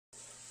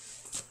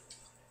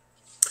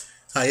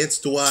Hi, it's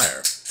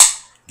Dwyer,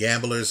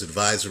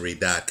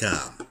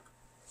 gamblersadvisory.com,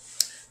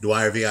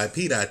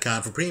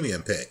 DwyerVIP.com for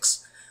premium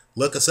picks.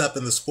 Look us up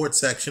in the sports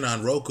section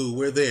on Roku.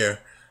 We're there,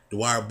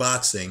 Dwyer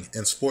Boxing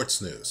and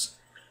Sports News.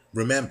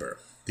 Remember,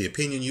 the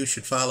opinion you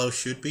should follow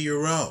should be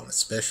your own,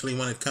 especially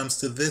when it comes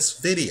to this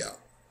video.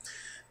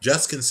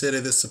 Just consider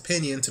this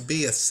opinion to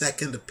be a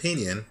second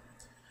opinion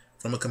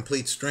from a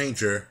complete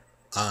stranger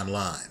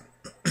online.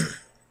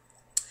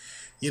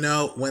 You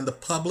know, when the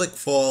public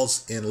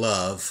falls in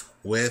love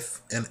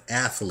with an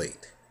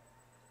athlete,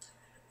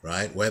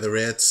 right, whether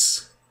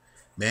it's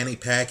Manny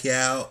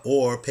Pacquiao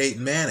or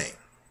Peyton Manning,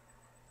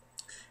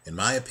 in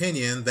my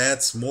opinion,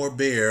 that's more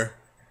beer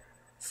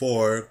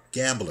for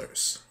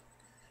gamblers,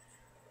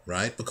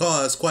 right?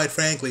 Because, quite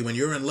frankly, when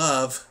you're in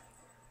love,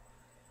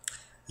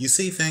 you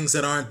see things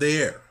that aren't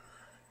there.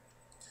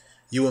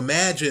 You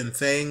imagine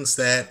things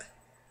that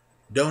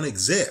don't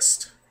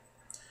exist,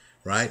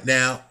 right?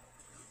 Now,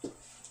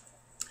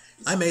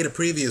 I made a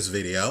previous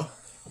video.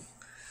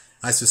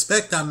 I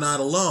suspect I'm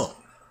not alone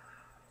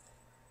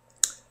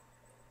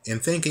in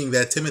thinking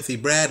that Timothy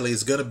Bradley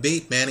is going to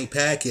beat Manny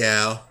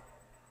Pacquiao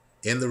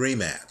in the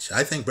rematch.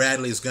 I think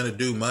Bradley is going to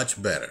do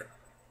much better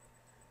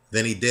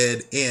than he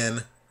did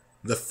in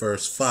the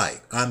first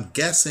fight. I'm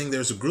guessing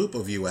there's a group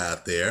of you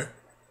out there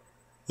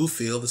who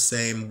feel the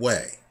same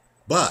way.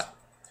 But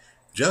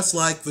just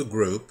like the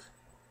group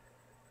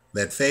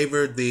that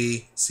favored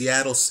the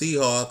Seattle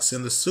Seahawks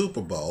in the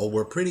Super Bowl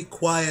were pretty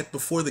quiet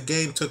before the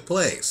game took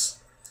place,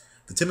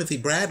 the Timothy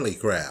Bradley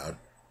crowd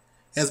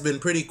has been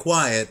pretty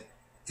quiet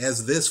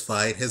as this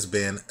fight has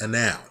been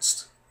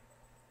announced,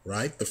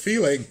 right? The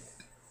feeling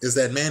is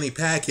that Manny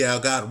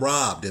Pacquiao got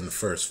robbed in the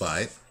first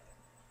fight,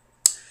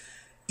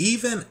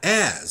 even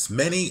as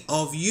many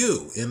of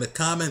you in the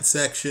comment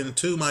section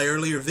to my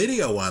earlier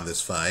video on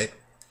this fight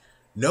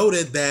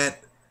noted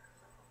that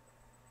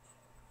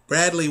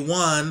Bradley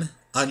won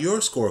on your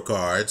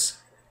scorecards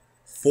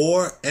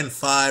 4 and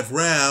 5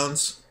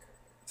 rounds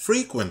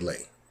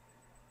frequently,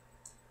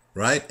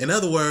 right? In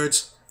other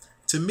words,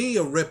 to me,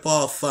 a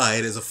rip-off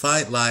fight is a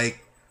fight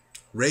like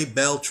Ray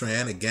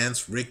Beltran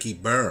against Ricky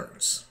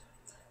Burns,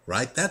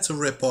 right? That's a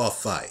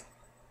rip-off fight.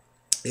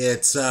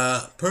 It's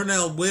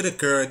Pernell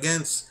Whitaker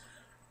against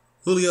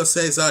Julio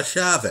Cesar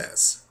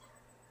Chavez.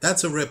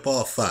 That's a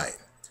rip-off fight.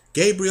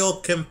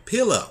 Gabriel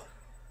Campillo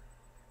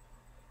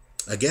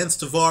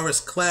against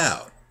Tavares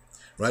Cloud.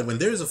 Right, when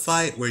there's a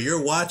fight where you're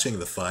watching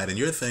the fight and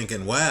you're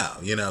thinking, wow,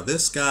 you know,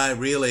 this guy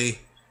really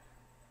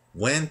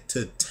went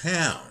to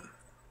town,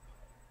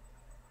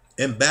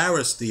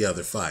 embarrassed the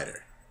other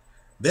fighter.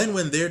 Then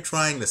when they're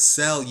trying to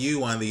sell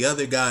you on the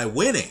other guy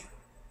winning,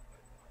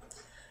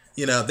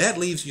 you know, that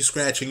leaves you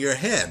scratching your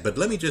head. But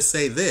let me just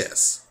say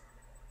this.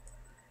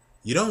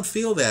 You don't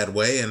feel that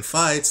way in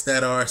fights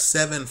that are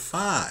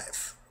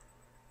 7-5.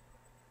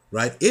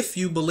 Right? If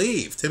you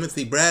believe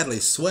Timothy Bradley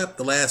swept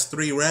the last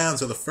 3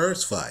 rounds of the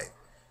first fight,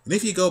 and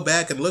if you go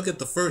back and look at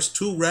the first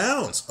 2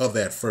 rounds of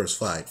that first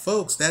fight,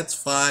 folks, that's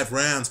 5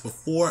 rounds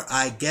before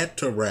I get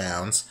to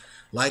rounds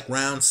like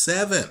round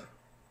 7.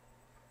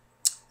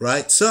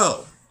 Right?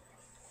 So,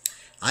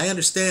 I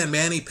understand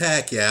Manny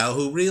Pacquiao,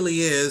 who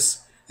really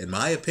is, in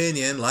my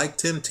opinion, like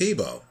Tim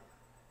Tebow.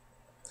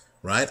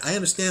 Right? I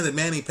understand that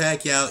Manny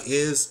Pacquiao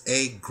is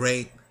a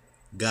great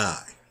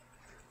guy.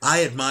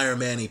 I admire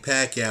Manny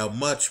Pacquiao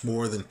much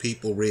more than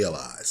people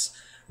realize.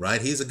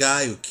 Right? He's a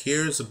guy who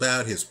cares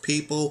about his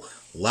people,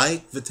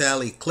 like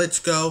Vitaly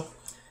Klitschko.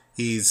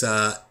 He's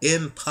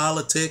in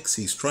politics.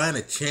 He's trying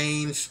to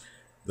change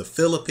the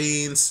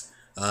Philippines.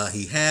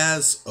 He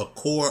has a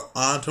core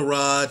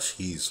entourage.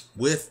 He's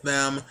with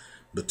them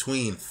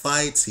between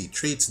fights. He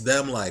treats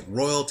them like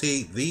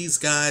royalty. These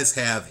guys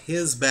have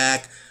his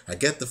back. I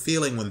get the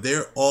feeling when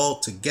they're all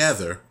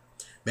together,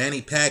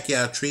 Manny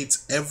Pacquiao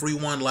treats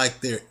everyone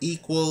like they're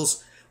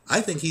equals.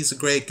 I think he's a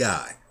great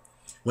guy.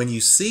 When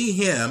you see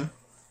him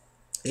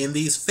in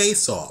these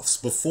face-offs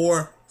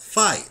before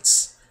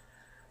fights,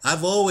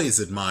 I've always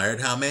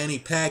admired how Manny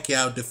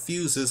Pacquiao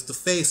diffuses the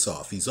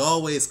face-off. He's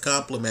always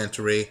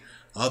complimentary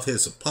of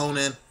his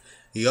opponent.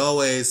 He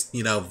always,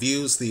 you know,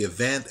 views the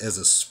event as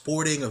a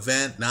sporting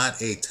event,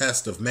 not a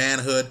test of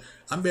manhood.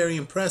 I'm very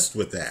impressed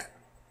with that.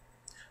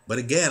 But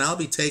again, I'll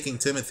be taking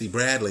Timothy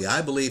Bradley.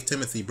 I believe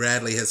Timothy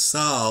Bradley has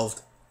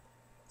solved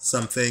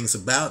some things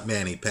about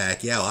Manny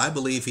Pacquiao. I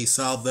believe he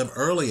solved them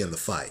early in the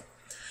fight.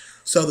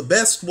 So the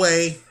best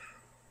way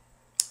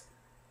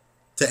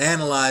to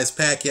analyze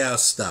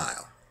Pacquiao's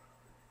style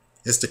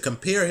is to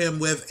compare him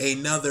with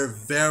another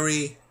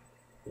very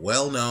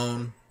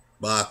well-known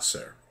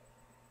boxer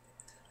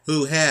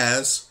who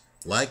has,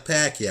 like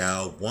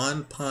Pacquiao,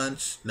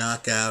 one-punch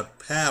knockout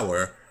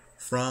power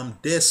from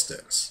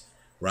distance,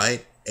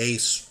 right? A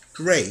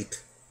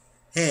straight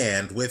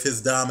hand with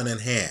his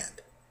dominant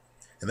hand.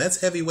 And that's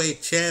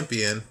heavyweight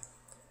champion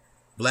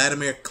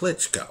Wladimir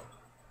Klitschko.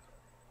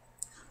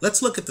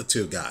 Let's look at the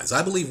two guys.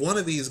 I believe one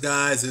of these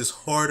guys is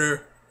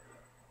harder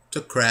to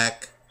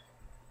crack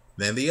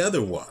than the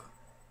other one.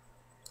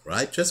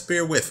 Right? Just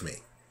bear with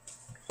me.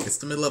 It's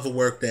the middle of a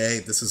work day.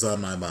 This is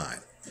on my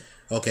mind.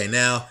 Okay,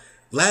 now,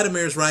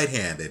 Vladimir's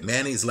right-handed,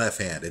 Manny's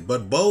left-handed,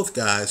 but both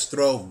guys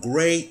throw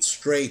great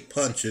straight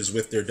punches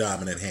with their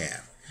dominant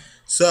hand.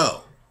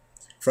 So,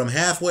 from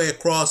halfway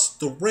across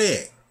the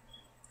ring,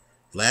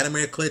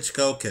 Wladimir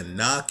Klitschko can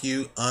knock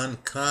you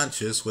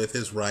unconscious with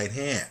his right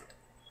hand.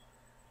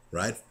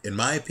 Right? In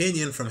my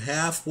opinion, from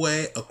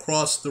halfway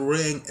across the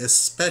ring,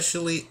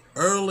 especially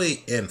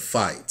early in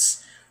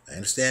fights. I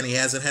understand he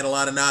hasn't had a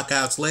lot of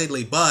knockouts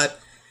lately, but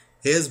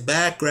his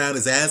background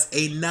is as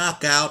a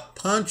knockout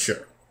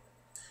puncher.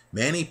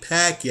 Manny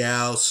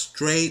Pacquiao's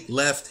straight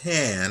left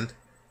hand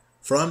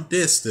from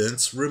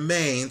distance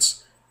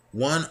remains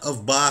one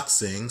of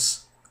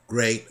boxing's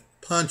great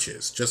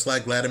punches, just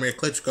like Wladimir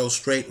Klitschko's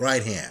straight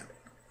right hand.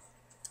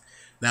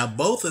 Now,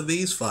 both of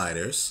these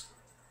fighters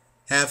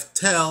have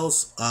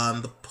tells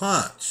on the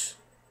punch.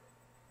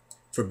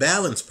 For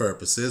balance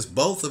purposes,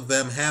 both of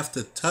them have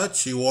to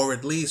touch you or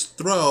at least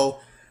throw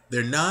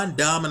their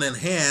non-dominant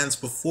hands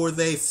before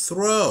they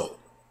throw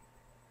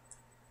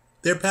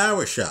their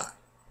power shot.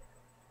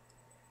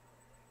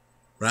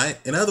 Right?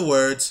 In other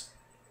words,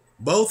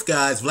 both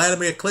guys,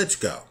 Wladimir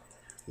Klitschko,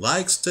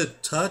 likes to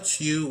touch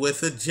you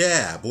with a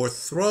jab or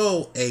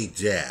throw a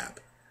jab,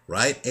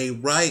 right? A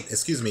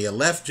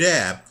left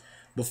jab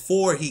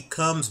before he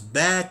comes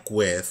back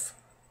with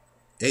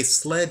a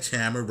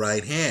sledgehammer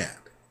right hand,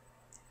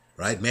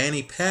 right?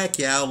 Manny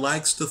Pacquiao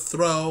likes to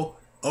throw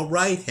a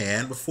right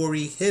hand before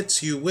he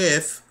hits you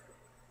with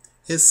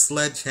his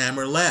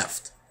sledgehammer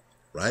left,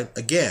 right?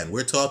 Again,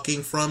 we're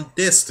talking from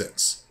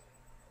distance.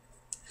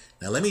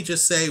 Now, let me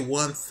just say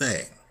one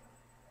thing.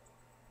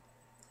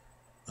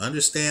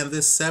 Understand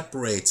this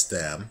separates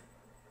them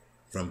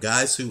from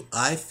guys who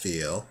I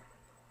feel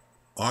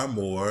are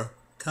more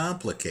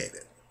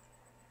complicated,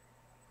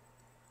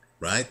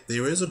 right?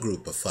 There is a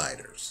group of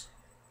fighters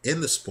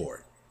in the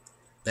sport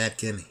that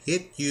can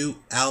hit you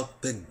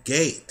out the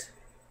gate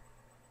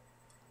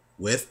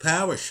with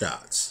power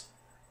shots.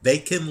 They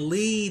can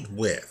lead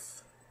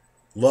with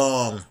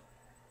long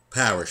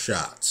power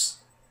shots,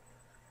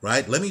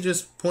 right? Let me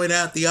just point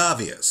out the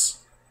obvious.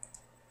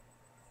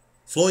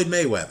 Floyd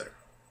Mayweather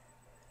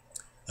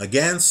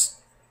against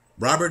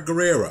Robert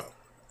Guerrero.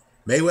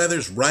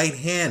 Mayweather's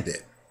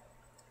right-handed.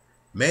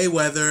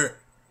 Mayweather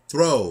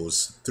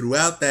throws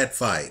throughout that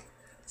fight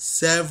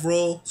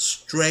several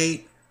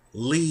straight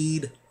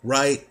lead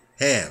right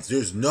hands.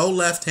 There's no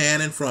left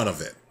hand in front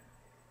of it.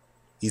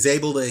 He's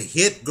able to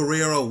hit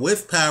Guerrero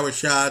with power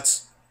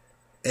shots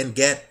and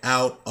get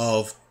out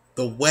of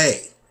the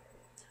way.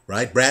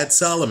 Right? Brad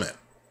Sullivan,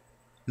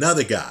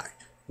 another guy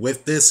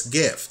with this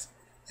gift.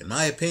 In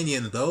my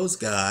opinion, those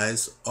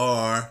guys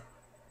are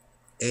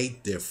a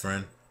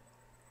different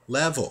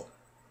level.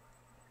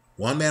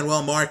 Juan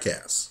Manuel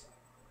Marquez,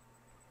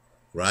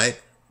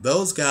 right?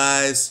 Those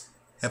guys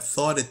have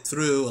thought it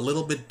through a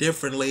little bit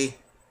differently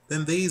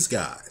than these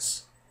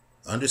guys.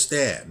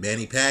 Understand,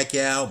 Manny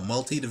Pacquiao,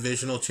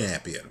 multi-divisional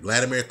champion.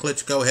 Wladimir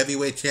Klitschko,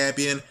 heavyweight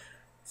champion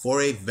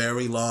for a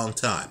very long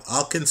time.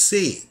 I'll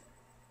concede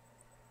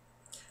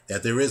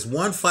that there is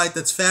one fight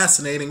that's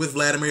fascinating with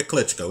Wladimir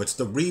Klitschko. It's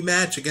the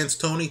rematch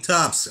against Tony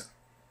Thompson.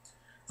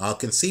 I'll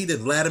concede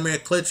that Wladimir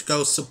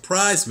Klitschko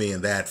surprised me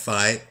in that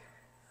fight,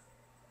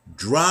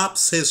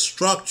 drops his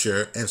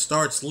structure, and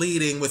starts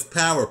leading with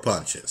power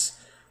punches.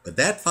 But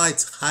that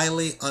fight's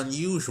highly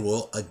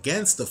unusual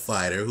against a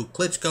fighter who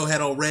Klitschko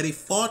had already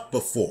fought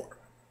before.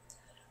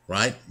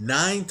 Right?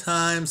 9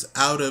 times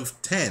out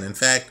of 10. In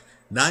fact,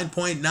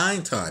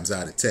 9.9 times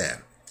out of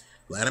 10.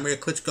 Wladimir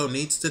Klitschko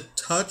needs to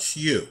touch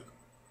you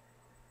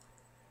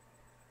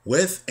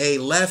with a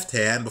left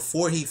hand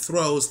before he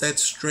throws that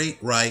straight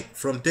right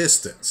from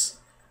distance.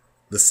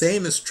 The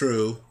same is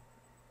true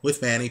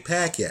with Manny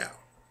Pacquiao.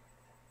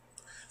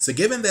 So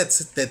given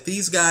that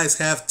these guys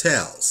have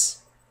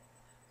tells,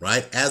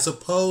 right, as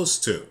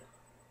opposed to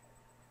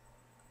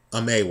a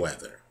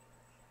Mayweather,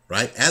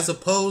 right, as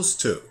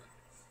opposed to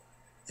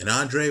an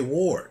Andre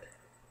Ward,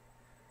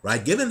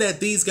 right, given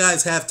that these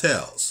guys have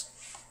tells,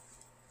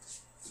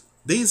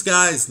 these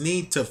guys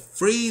need to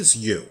freeze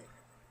you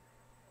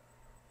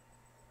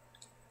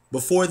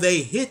before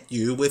they hit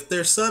you with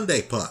their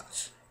Sunday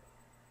punch,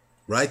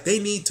 right? They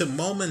need to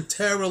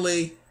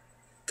momentarily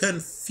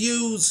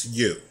confuse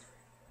you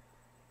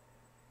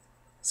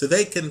so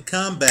they can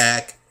come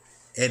back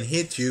and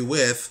hit you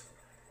with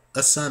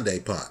a Sunday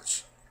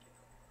punch,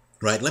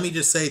 right? Let me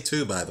just say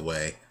too, by the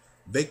way,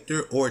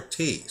 Victor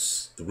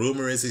Ortiz, the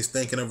rumor is he's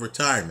thinking of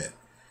retirement.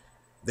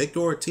 Victor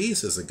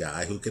Ortiz is a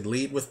guy who could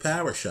lead with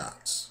power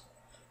shots.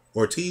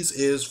 Ortiz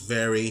is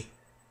very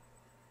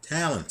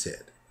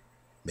talented.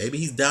 Maybe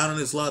he's down on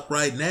his luck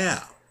right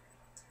now.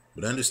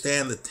 But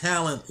understand the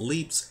talent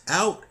leaps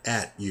out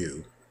at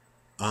you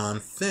on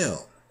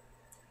film.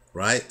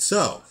 Right?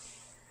 So,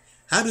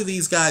 how do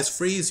these guys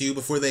freeze you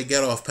before they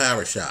get off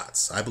power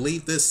shots? I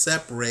believe this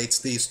separates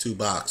these two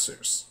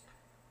boxers.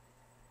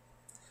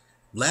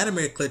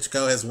 Wladimir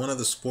Klitschko has one of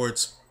the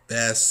sport's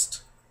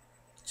best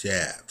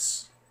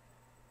jabs.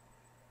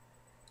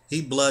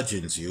 He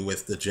bludgeons you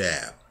with the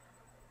jab.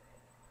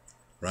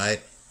 Right?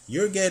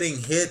 You're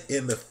getting hit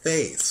in the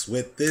face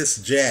with this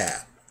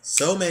jab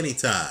so many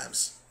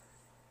times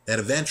that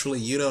eventually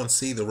you don't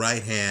see the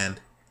right hand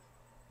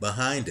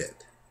behind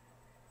it.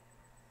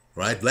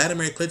 Right?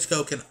 Wladimir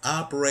Klitschko can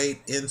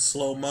operate in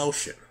slow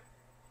motion.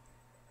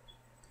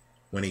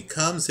 When he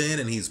comes in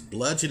and he's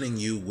bludgeoning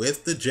you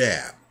with the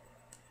jab,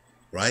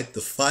 right?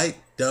 The fight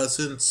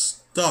doesn't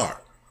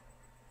start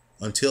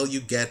until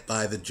you get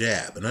by the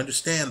jab. And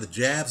understand, the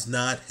jab's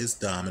not his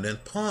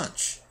dominant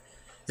punch.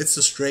 It's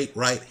the straight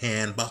right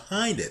hand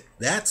behind it.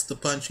 That's the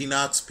punch he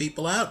knocks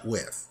people out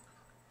with.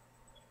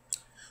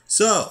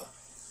 So,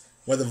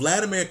 whether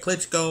Wladimir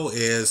Klitschko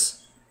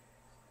is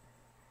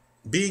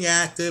being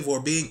active or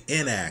being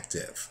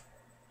inactive,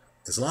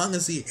 as long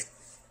as he,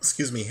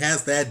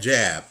 has that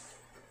jab,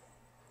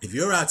 if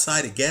you're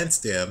outside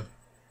against him,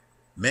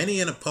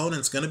 many an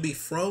opponent's going to be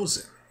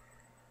frozen.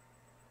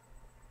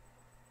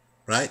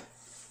 Right?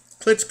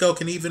 Klitschko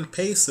can even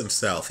pace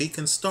himself. He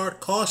can start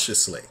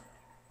cautiously.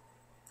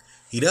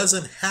 He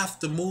doesn't have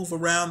to move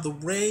around the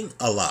ring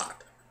a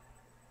lot.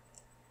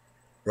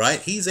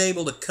 Right? He's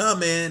able to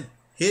come in,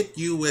 hit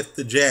you with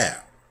the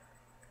jab.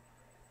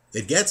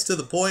 It gets to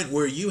the point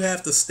where you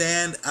have to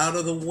stand out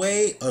of the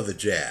way of the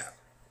jab.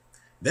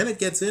 Then it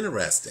gets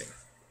interesting.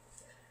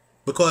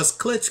 Because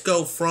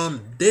Klitschko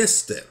from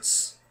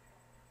distance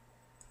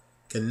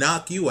can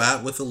knock you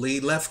out with a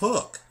lead left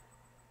hook.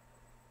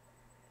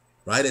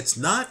 Right? It's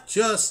not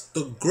just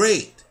the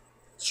great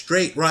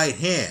straight right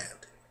hand.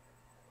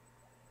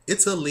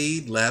 It's a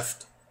lead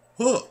left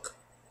hook.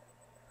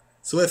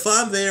 So if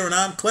I'm there and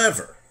I'm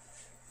clever,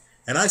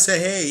 and I say,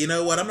 hey, you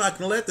know what, I'm not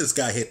going to let this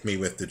guy hit me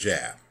with the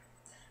jab.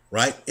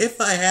 Right? If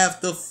I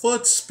have the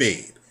foot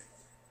speed,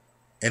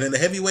 and in the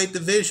heavyweight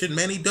division,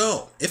 many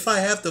don't. If I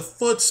have the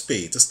foot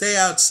speed to stay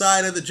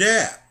outside of the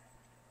jab,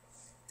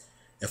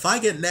 if I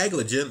get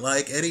negligent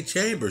like Eddie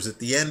Chambers at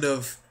the end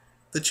of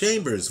the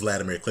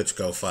Chambers-Wladimir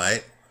Klitschko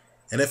fight,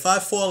 and if I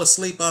fall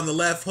asleep on the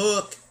left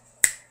hook,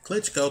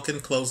 Klitschko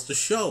can close the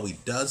show. He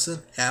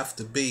doesn't have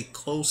to be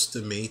close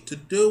to me to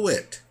do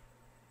it.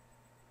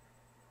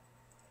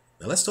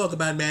 Now let's talk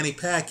about Manny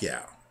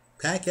Pacquiao.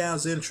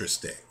 Pacquiao's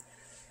interesting.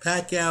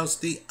 Pacquiao's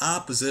the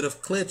opposite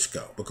of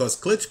Klitschko, because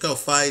Klitschko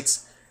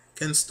fights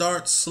can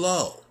start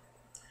slow.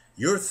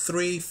 You're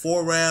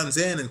 3-4 rounds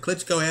in, and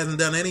Klitschko hasn't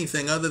done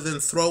anything other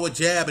than throw a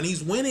jab, and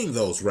he's winning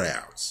those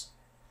rounds.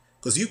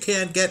 Because you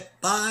can't get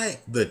by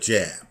the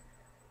jab.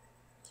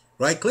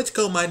 Right?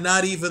 Klitschko might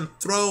not even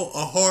throw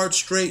a hard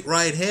straight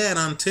right hand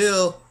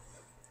until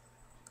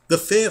the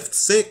 5th,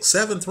 6th,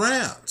 7th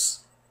rounds.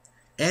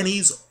 And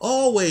he's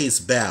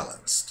always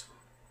balanced.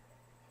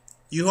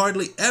 You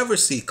hardly ever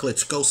see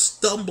Klitschko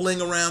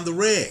stumbling around the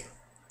ring.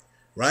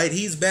 Right?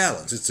 He's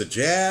balanced. It's a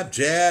jab,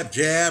 jab,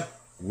 jab,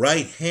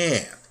 right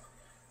hand.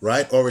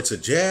 Right? Or it's a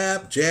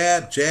jab,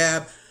 jab,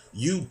 jab.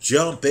 You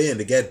jump in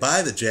to get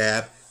by the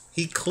jab.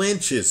 He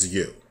clinches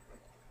you.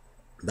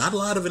 Not a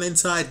lot of an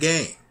inside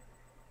game.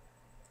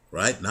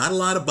 Right? Not a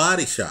lot of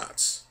body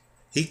shots.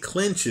 He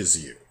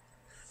clinches you.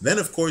 Then,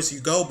 of course, you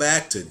go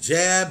back to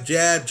jab,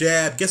 jab,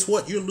 jab. Guess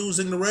what? You're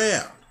losing the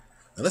round.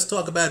 Now, let's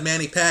talk about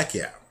Manny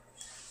Pacquiao.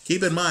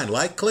 Keep in mind,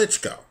 like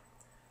Klitschko,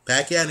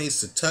 Pacquiao needs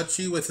to touch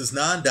you with his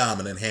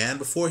non-dominant hand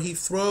before he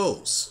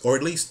throws, or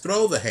at least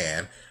throw the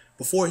hand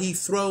before he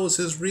throws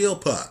his real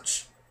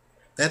punch.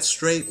 That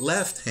straight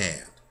left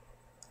hand.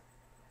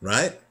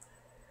 Right?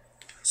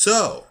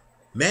 So,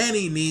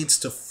 Manny needs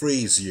to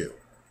freeze you.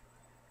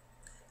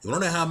 You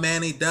want to know how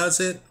Manny does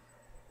it?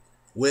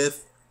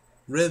 With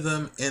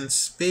rhythm and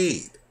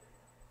speed.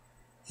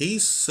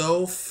 He's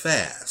so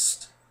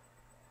fast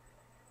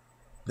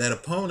that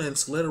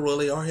opponents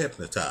literally are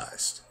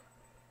hypnotized.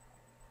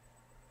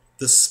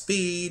 The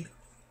speed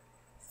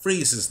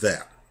freezes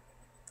them.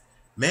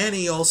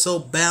 Manny also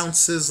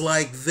bounces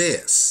like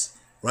this.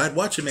 Right?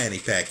 Watch a Manny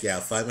Pacquiao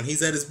fight when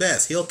he's at his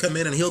best. He'll come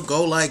in and he'll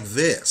go like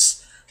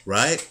this.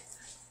 Right?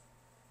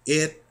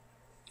 It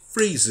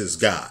freezes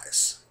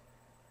guys.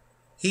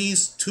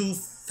 He's too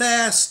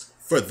fast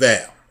for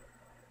them.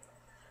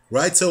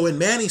 Right? So when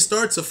Manny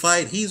starts a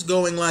fight, he's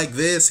going like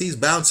this. He's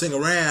bouncing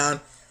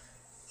around.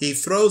 He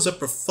throws a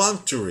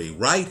perfunctory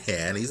right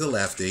hand. He's a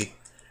lefty.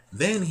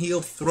 Then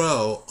he'll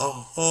throw a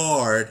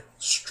hard,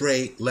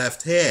 straight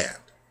left hand.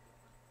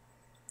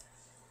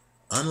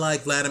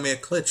 Unlike Wladimir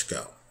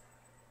Klitschko,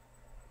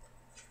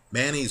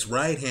 Manny's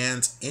right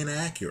hand's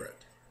inaccurate.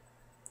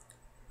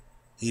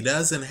 He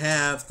doesn't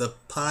have the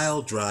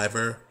pile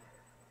driver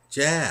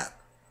jab.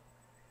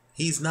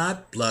 He's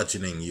not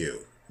bludgeoning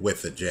you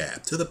with the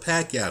jab. To the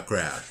Pacquiao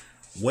crowd,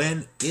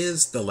 when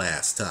is the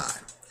last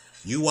time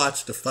you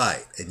watched a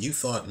fight and you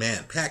thought,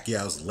 man,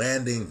 Pacquiao's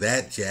landing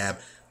that jab,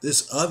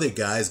 this other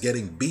guy's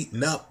getting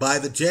beaten up by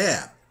the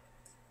jab?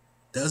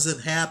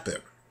 Doesn't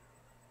happen.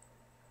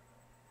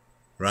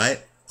 Right?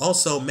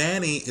 Also,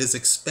 Manny is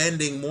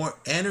expending more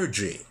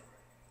energy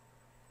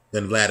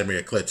than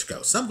Wladimir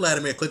Klitschko. Some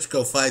Wladimir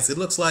Klitschko fights, it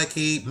looks like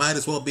he might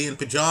as well be in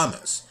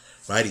pajamas.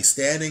 Right? He's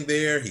standing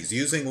there, he's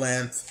using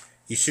length,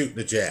 he's shooting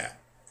a jab.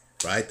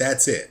 Right?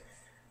 That's it.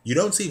 You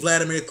don't see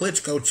Wladimir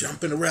Klitschko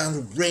jumping around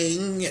the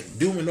ring and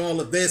doing all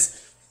of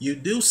this. You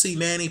do see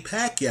Manny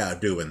Pacquiao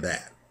doing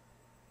that.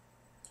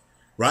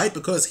 right?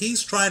 Because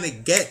he's trying to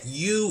get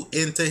you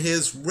into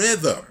his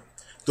rhythm.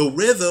 The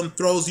rhythm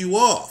throws you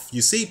off.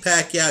 You see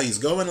Pacquiao, he's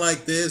going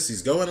like this,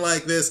 he's going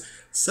like this.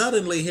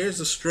 Suddenly, here's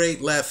a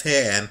straight left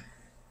hand,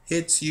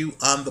 hits you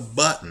on the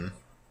button,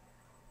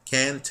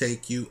 can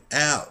take you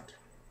out.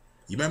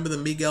 You remember the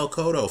Miguel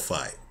Cotto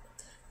fight?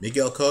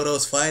 Miguel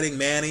Cotto's fighting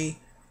Manny.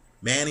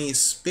 Manny's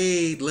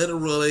speed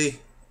literally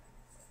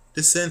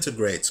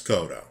disintegrates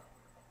Cotto,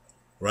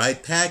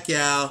 right?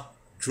 Pacquiao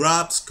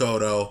drops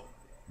Cotto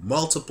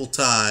multiple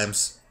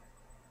times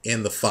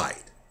in the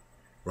fight,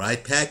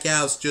 right?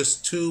 Pacquiao's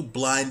just too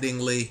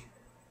blindingly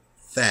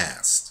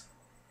fast.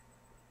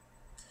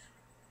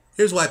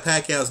 Here's why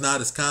Pacquiao's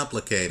not as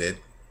complicated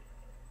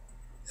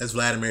as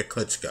Wladimir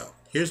Klitschko.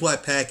 Here's why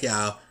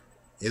Pacquiao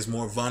is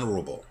more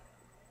vulnerable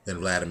than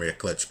Wladimir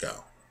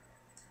Klitschko.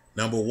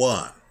 Number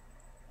one,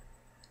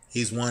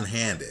 he's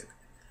one-handed.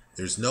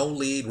 There's no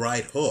lead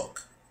right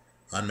hook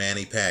on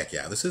Manny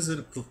Pacquiao. This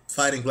isn't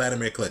fighting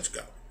Wladimir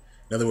Klitschko.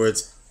 In other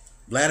words,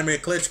 Wladimir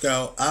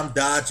Klitschko, I'm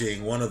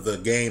dodging one of the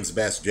game's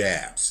best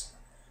jabs.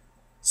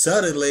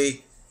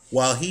 Suddenly,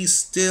 while he's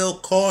still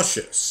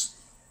cautious,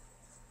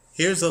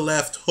 here's a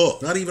left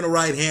hook, not even a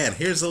right hand.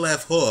 Here's a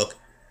left hook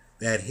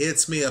that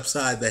hits me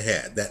upside the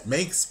head, that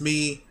makes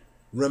me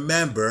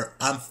remember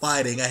I'm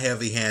fighting a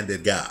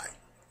heavy-handed guy.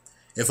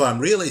 If I'm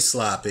really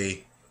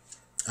sloppy,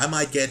 I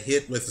might get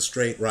hit with a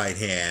straight right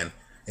hand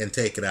and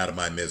take it out of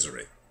my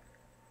misery.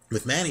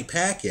 With Manny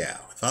Pacquiao,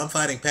 if I'm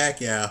fighting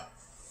Pacquiao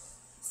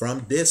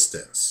from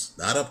distance,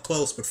 not up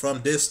close, but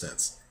from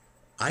distance,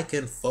 I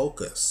can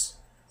focus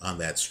on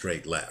that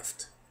straight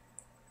left.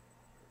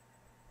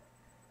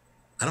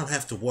 I don't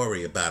have to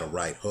worry about a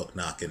right hook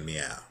knocking me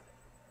out.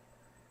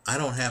 I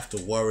don't have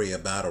to worry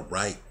about a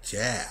right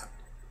jab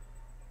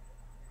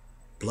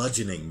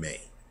bludgeoning me.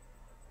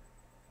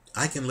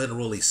 I can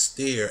literally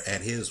steer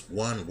at his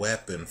one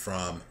weapon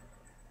from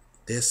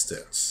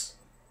distance.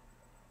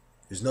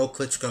 There's no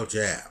Klitschko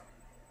jab.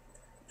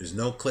 There's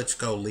no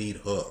Klitschko lead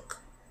hook.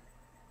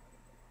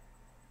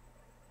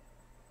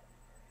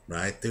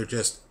 Right? There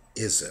just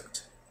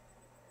isn't.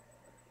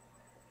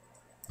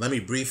 Let me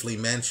briefly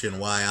mention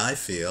why I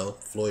feel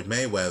Floyd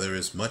Mayweather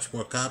is much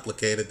more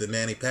complicated than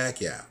Manny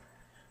Pacquiao.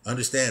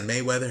 Understand,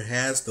 Mayweather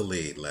has the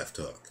lead left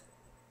hook.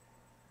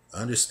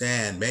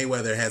 Understand,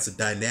 Mayweather has a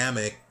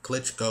dynamic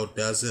Klitschko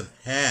doesn't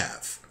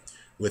have.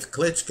 With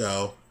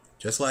Klitschko,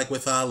 just like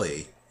with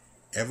Ali,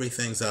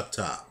 everything's up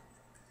top.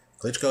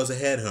 Klitschko's a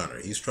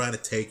headhunter. He's trying to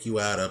take you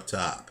out up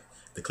top.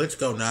 The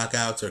Klitschko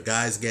knockouts are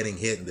guys getting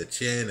hit in the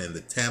chin, in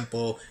the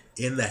temple,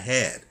 in the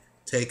head,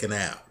 taken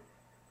out.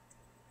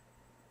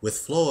 With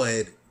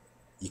Floyd,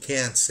 you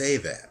can't say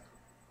that.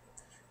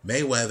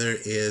 Mayweather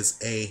is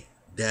a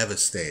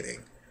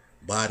devastating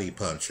body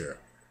puncher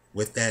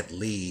with that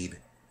lead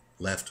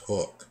left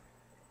hook.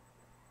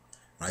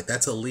 Right?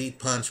 That's a lead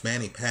punch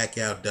Manny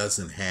Pacquiao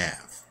doesn't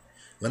have.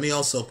 Let me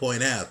also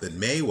point out that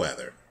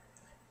Mayweather,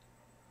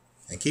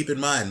 and keep in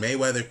mind,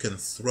 Mayweather can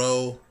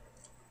throw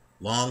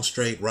long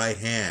straight right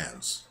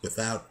hands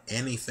without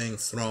anything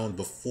thrown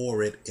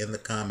before it in the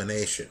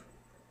combination.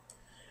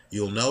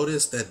 You'll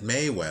notice that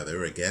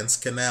Mayweather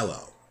against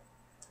Canelo,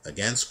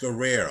 against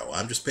Guerrero,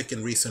 I'm just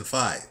picking recent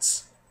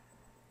fights,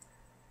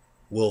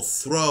 will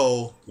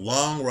throw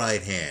long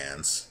right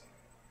hands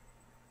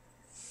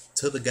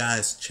to the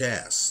guy's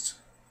chest,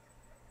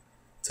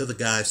 to the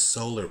guy's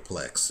solar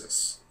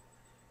plexus,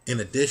 in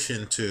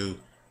addition to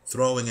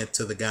throwing it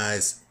to the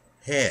guy's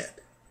head.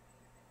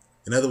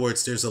 In other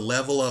words, there's a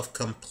level of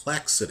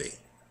complexity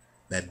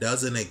that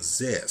doesn't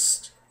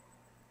exist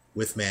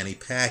with Manny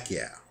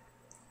Pacquiao.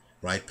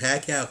 Right?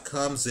 Pacquiao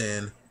comes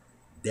in,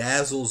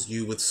 dazzles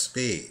you with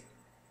speed.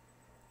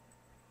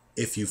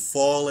 If you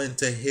fall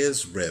into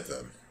his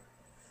rhythm,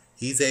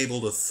 he's able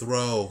to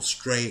throw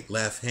straight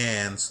left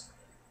hands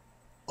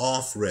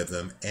off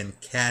rhythm and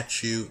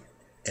catch you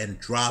and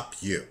drop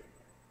you.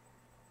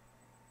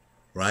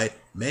 Right?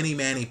 Many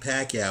Manny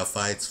Pacquiao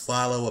fights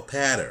follow a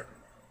pattern.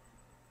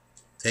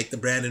 Take the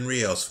Brandon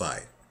Rios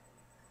fight.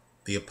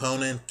 The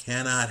opponent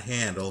cannot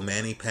handle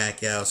Manny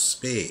Pacquiao's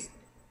speed.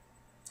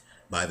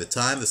 By the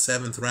time the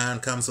 7th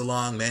round comes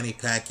along, Manny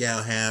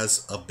Pacquiao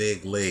has a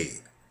big lead.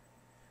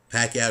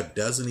 Pacquiao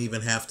doesn't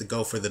even have to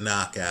go for the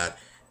knockout.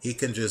 He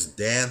can just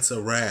dance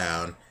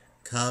around,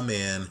 come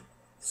in,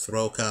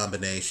 throw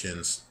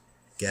combinations,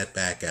 get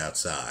back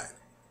outside.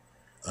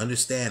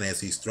 Understand,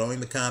 as he's throwing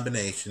the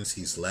combinations,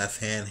 he's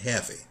left hand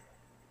heavy.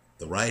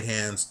 The right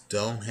hands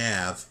don't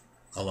have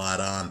a lot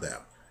on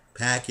them.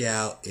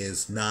 Pacquiao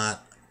is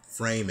not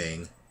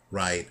framing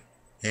right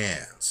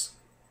hands.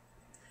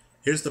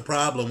 Here's the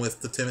problem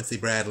with the Timothy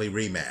Bradley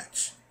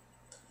rematch.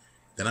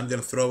 Then I'm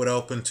going to throw it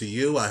open to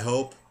you. I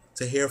hope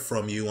to hear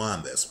from you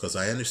on this, because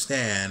I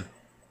understand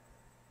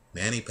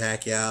Manny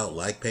Pacquiao,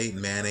 like Peyton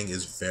Manning,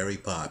 is very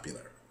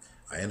popular.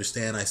 I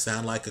understand I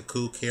sound like a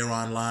kook here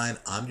online.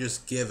 I'm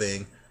just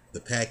giving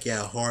the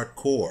Pacquiao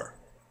hardcore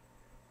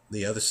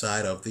the other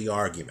side of the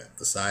argument,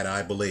 the side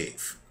I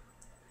believe.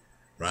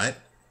 Right?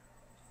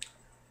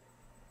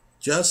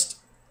 Just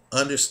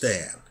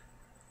understand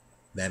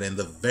that in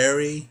the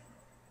very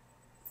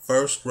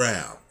first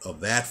round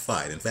of that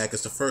fight, in fact,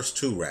 it's the first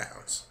 2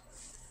 rounds,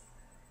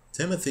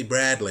 Timothy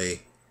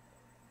Bradley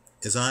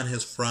is on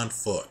his front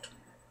foot.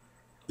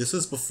 This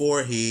is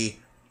before he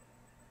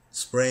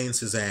sprains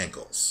his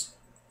ankles.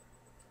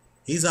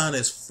 He's on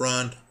his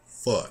front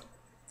foot.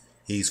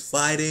 He's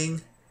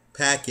fighting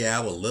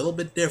Pacquiao a little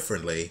bit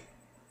differently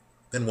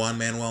than Juan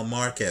Manuel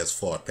Marquez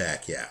fought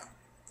Pacquiao.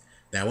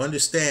 Now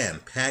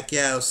understand,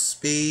 Pacquiao's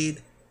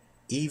speed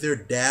either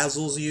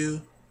dazzles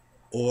you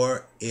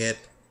or it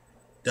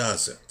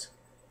doesn't.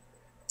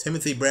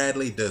 Timothy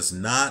Bradley does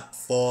not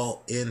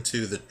fall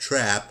into the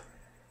trap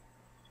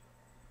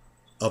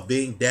of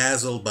being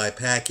dazzled by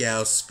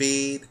Pacquiao's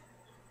speed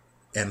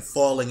and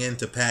falling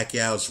into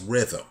Pacquiao's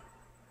rhythm.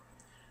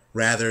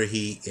 Rather,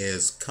 he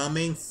is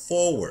coming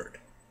forward.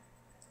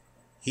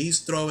 He's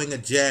throwing a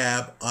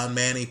jab on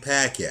Manny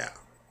Pacquiao.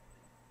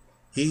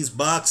 He's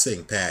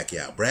boxing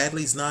Pacquiao.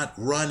 Bradley's not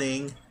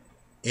running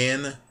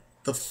in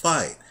the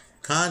fight.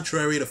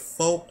 Contrary to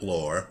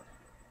folklore,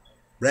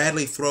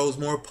 Bradley throws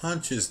more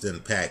punches than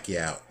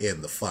Pacquiao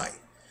in the fight.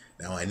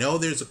 Now, I know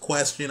there's a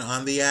question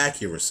on the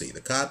accuracy.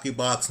 The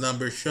CompuBox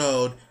numbers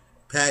showed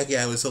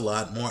Pacquiao is a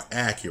lot more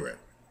accurate.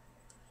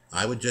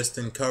 I would just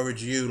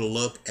encourage you to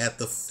look at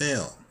the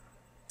film.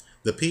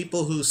 The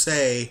people who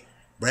say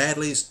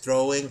Bradley's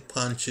throwing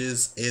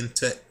punches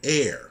into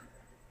air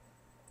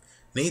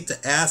need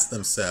to ask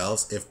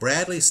themselves, if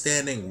Bradley's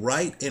standing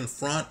right in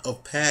front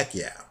of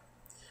Pacquiao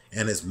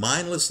and is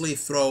mindlessly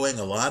throwing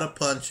a lot of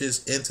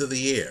punches into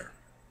the air,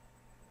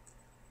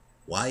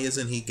 why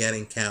isn't he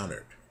getting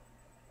countered?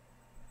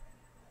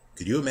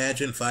 Could you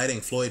imagine fighting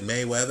Floyd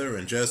Mayweather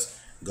and just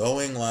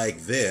going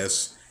like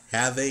this,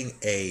 having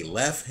a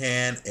left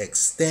hand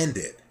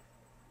extended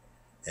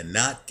and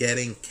not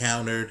getting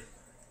countered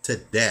to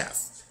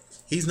death?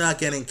 He's not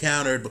getting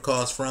countered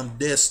because from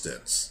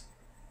distance,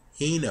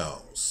 he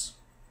knows,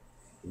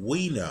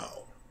 we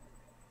know,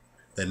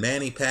 that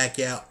Manny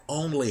Pacquiao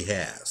only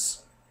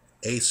has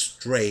a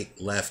straight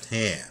left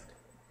hand.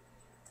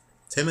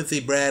 Timothy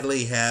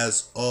Bradley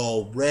has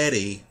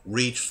already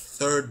reached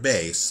third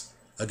base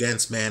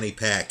against Manny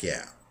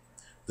Pacquiao.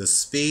 The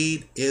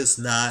speed is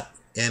not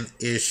an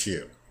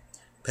issue.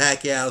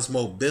 Pacquiao's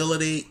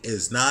mobility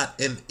is not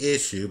an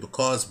issue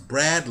because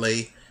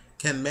Bradley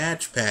can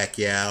match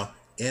Pacquiao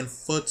in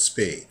foot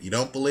speed. You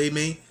don't believe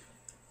me?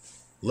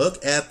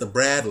 Look at the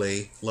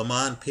Bradley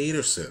Lamont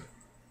Peterson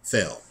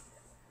film.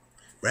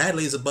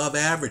 Bradley's above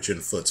average in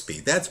foot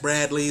speed. That's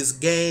Bradley's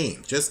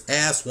game. Just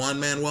ask Juan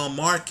Manuel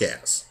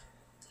Marquez.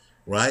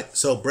 Right?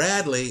 So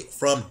Bradley,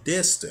 from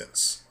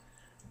distance,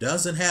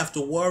 doesn't have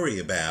to worry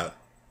about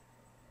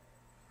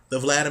the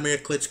Wladimir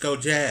Klitschko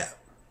jab,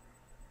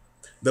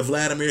 the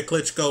Wladimir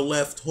Klitschko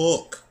left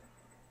hook.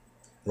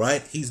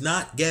 Right? He's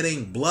not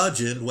getting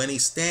bludgeoned when he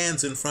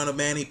stands in front of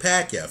Manny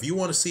Pacquiao. If you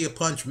want to see a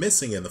punch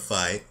missing in the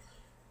fight,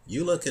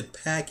 you look at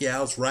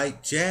Pacquiao's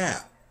right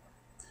jab.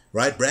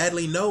 Right?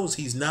 Bradley knows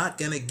he's not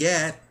going to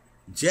get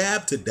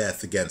jabbed to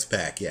death against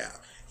Pacquiao.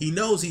 He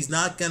knows he's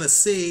not going to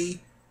see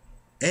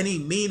any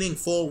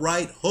meaningful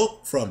right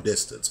hook from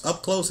distance.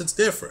 Up close it's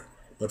different,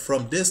 but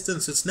from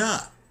distance it's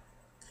not.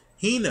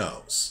 He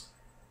knows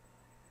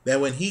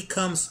that when he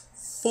comes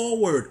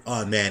forward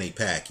on Manny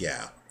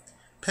Pacquiao,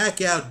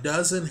 Pacquiao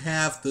doesn't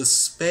have the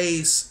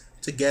space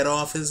to get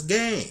off his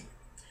game.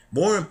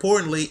 More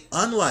importantly,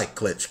 unlike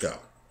Klitschko,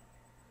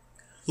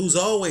 who's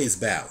always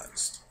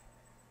balanced,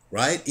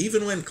 right?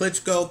 Even when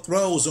Klitschko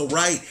throws a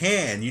right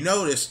hand, you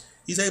notice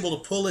he's able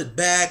to pull it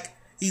back.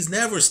 He's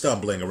never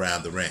stumbling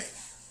around the ring.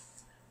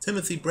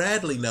 Timothy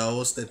Bradley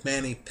knows that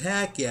Manny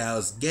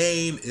Pacquiao's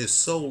game is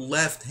so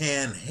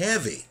left-hand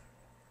heavy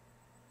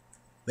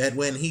that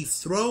when he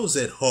throws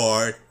it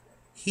hard,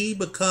 he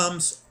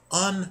becomes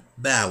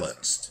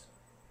unbalanced.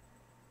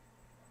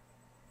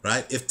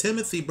 Right? If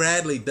Timothy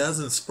Bradley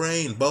doesn't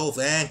sprain both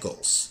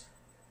ankles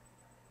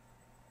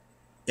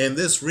in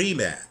this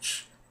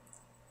rematch,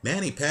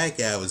 Manny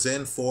Pacquiao is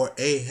in for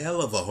a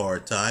hell of a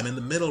hard time in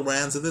the middle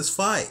rounds of this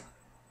fight.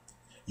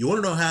 You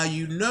want to know how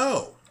you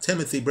know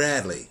Timothy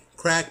Bradley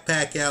cracked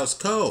Pacquiao's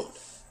code?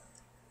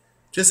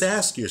 Just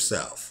ask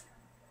yourself,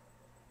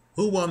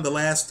 who won the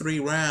last 3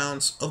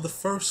 rounds of the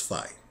first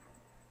fight?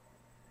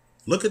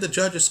 Look at the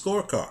judges'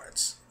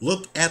 scorecards.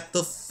 Look at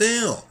the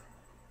film.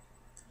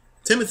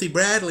 Timothy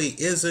Bradley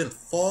isn't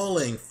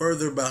falling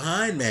further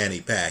behind Manny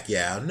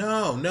Pacquiao.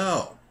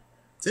 No.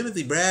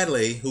 Timothy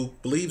Bradley, who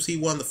believes he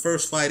won the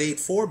first fight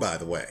 8-4, by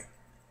the way.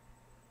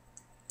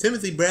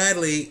 Timothy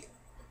Bradley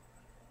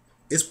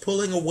is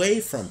pulling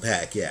away from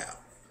Pacquiao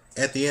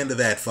at the end of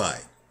that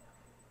fight.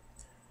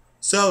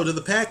 So, to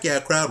the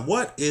Pacquiao crowd,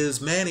 what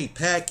is Manny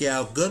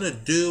Pacquiao going to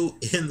do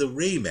in the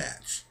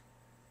rematch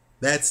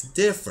that's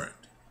different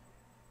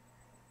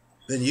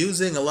than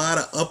using a lot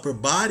of upper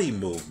body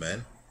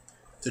movement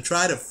to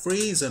try to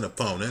freeze an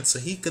opponent so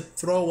he could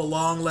throw a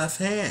long left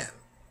hand?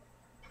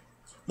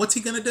 What's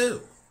he going to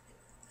do?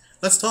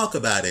 Let's talk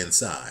about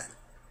inside.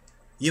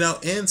 You know,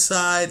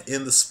 inside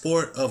in the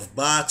sport of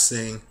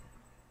boxing,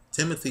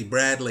 Timothy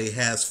Bradley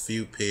has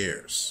few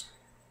peers.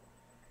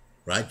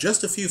 Right?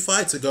 Just a few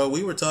fights ago,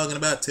 we were talking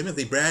about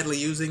Timothy Bradley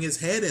using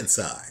his head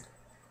inside,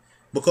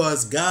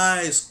 because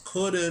guys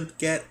couldn't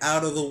get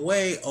out of the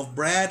way of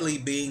Bradley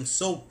being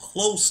so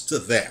close to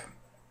them,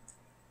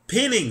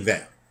 pinning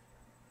them,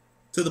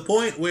 to the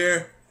point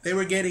where they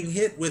were getting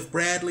hit with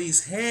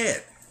Bradley's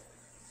head.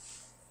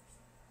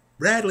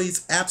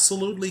 Bradley's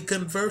absolutely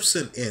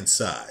conversant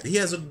inside. He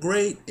has a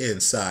great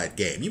inside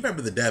game. You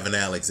remember the Devin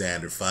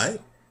Alexander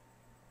fight?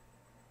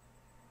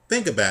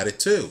 Think about it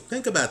too.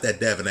 Think about that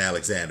Devin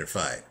Alexander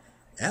fight.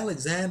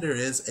 Alexander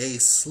is a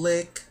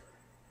slick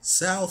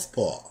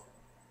southpaw.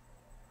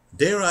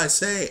 Dare I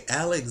say,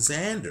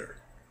 Alexander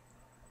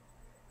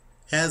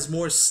has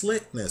more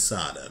slickness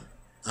on him,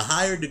 a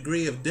higher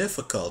degree of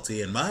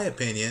difficulty, in my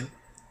opinion,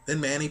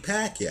 than Manny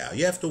Pacquiao.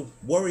 You have to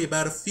worry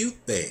about a few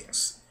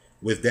things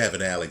with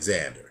Devin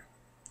Alexander,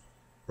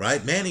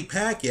 right? Manny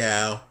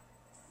Pacquiao,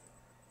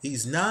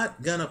 he's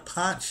not gonna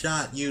pot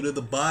shot you to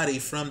the body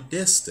from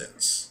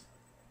distance.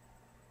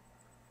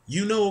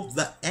 You know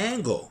the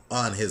angle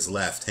on his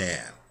left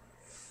hand.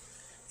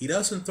 He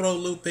doesn't throw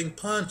looping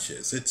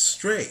punches. It's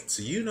straight.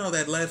 So you know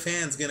that left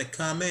hand's going to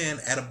come in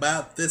at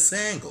about this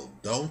angle,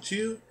 don't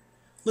you?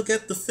 Look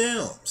at the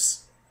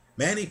films.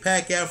 Manny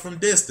Pacquiao from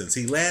distance.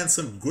 He lands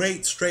some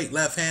great straight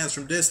left hands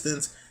from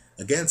distance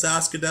against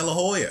Oscar De La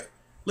Hoya.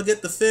 Look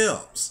at the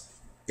films.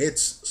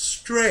 It's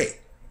straight.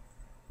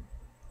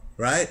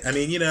 Right? I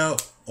mean, you know,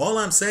 all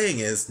I'm saying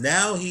is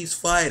now he's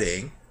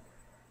fighting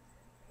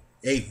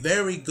a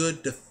very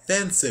good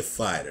defensive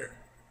fighter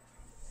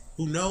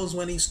who knows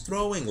when he's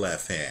throwing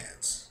left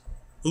hands,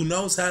 who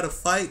knows how to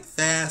fight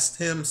fast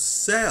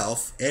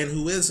himself, and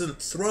who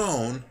isn't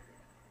thrown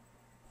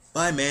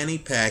by Manny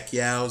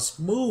Pacquiao's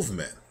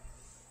movement.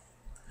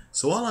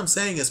 So all I'm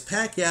saying is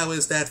Pacquiao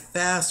is that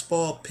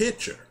fastball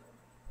pitcher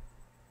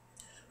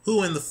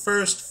who in the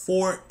first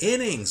 4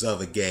 innings of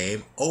a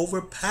game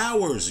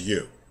overpowers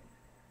you.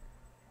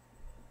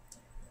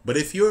 But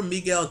if you're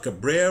Miguel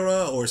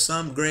Cabrera or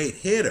some great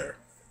hitter,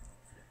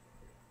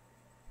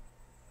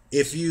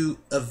 if you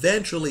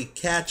eventually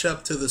catch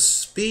up to the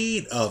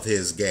speed of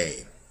his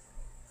game,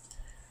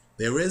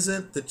 there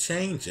isn't the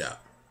changeup,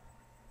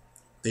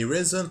 there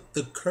isn't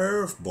the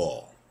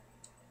curveball,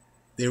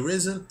 there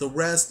isn't the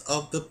rest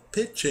of the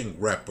pitching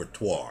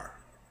repertoire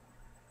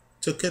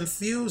to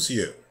confuse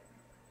you.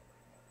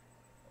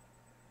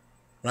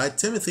 Right?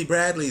 Timothy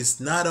Bradley's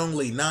not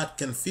only not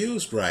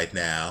confused right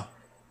now,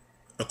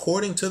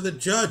 according to the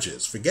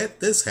judges, forget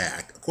this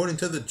hack, according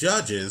to the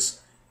judges,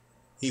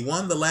 he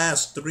won the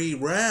last 3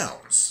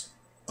 rounds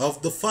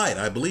of the fight.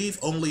 I believe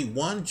only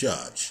one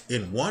judge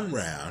in one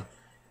round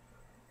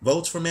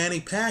votes for Manny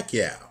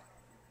Pacquiao.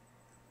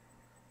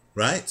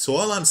 Right? So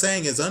all I'm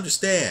saying is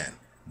understand,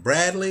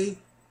 Bradley,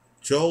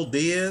 Joel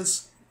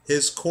Diaz,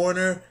 his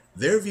corner,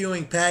 they're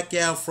viewing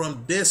Pacquiao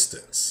from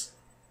distance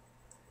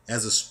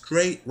as a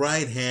straight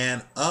right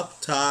hand up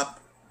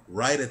top,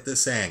 right at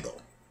this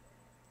angle.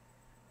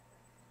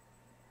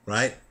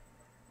 Right?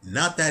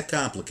 Not that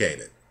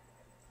complicated.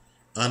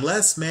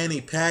 Unless Manny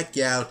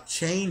Pacquiao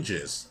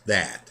changes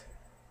that,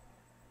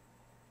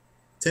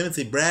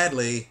 Timothy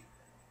Bradley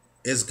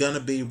is going to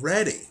be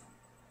ready.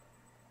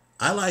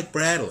 I like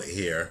Bradley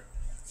here.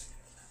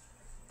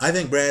 I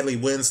think Bradley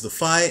wins the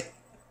fight.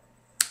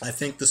 I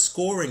think the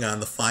scoring on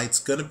the fight's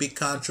going to be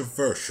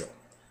controversial.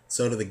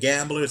 So to the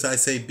gamblers, I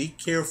say be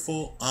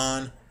careful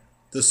on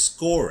the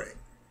scoring.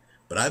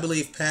 But I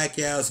believe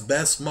Pacquiao's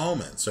best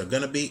moments are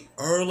going to be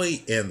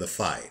early in the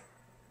fight.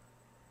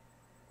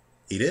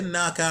 He didn't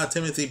knock out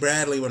Timothy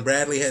Bradley when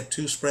Bradley had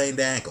 2 sprained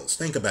ankles.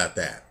 Think about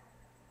that.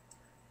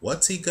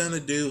 What's he going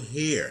to do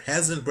here?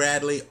 Hasn't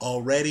Bradley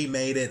already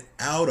made it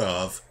out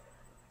of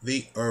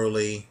the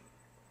early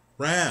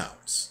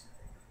rounds?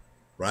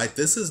 Right?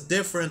 This is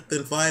different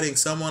than fighting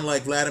someone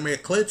like Wladimir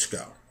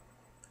Klitschko,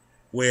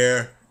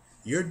 where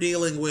you're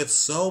dealing with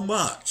so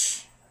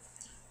much,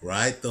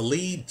 right? The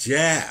lead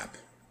jab,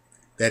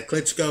 that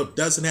Klitschko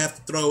doesn't have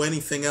to throw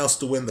anything else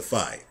to win the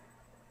fight.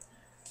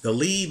 The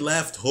lead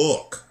left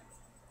hook,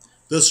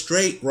 the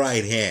straight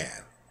right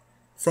hand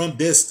from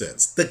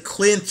distance, the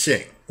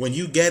clinching when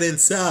you get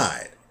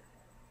inside.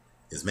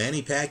 Is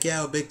Manny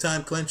Pacquiao a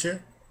big-time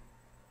clincher?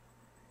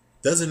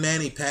 Doesn't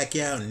Manny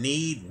Pacquiao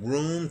need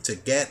room to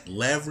get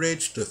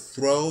leverage to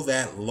throw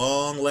that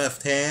long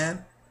left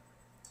hand?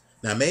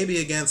 Now maybe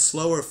against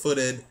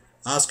slower-footed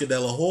Oscar De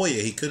La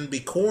Hoya he couldn't be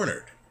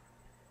cornered.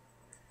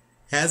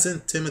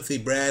 Hasn't Timothy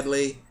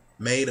Bradley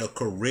made a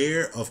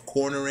career of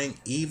cornering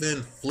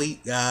even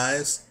fleet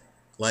guys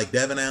like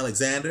Devin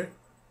Alexander?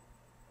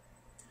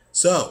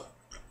 So,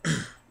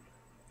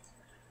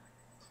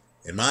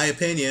 in my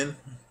opinion,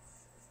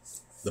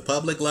 the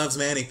public loves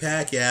Manny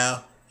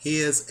Pacquiao. He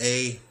is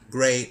a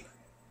great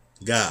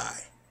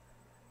guy.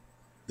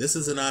 This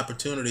is an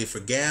opportunity for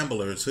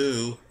gamblers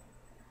who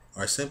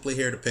are simply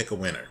here to pick a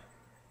winner.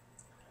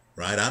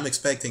 Right? I'm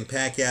expecting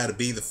Pacquiao to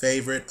be the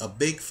favorite, a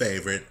big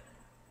favorite.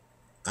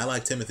 I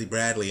like Timothy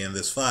Bradley in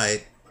this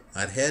fight.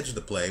 I'd hedge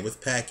the play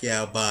with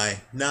Pacquiao by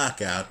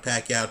knockout.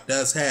 Pacquiao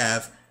does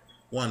have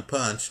one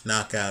punch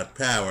knockout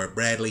power.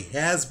 Bradley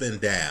has been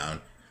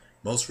down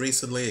most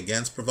recently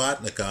against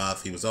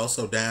Provodnikov. He was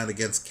also down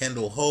against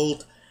Kendall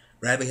Holt.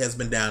 Bradley has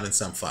been down in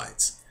some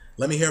fights.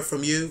 Let me hear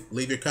from you.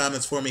 Leave your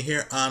comments for me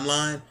here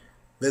online.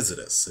 Visit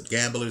us at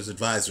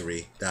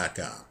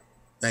gamblersadvisory.com.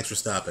 Thanks for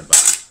stopping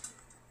by.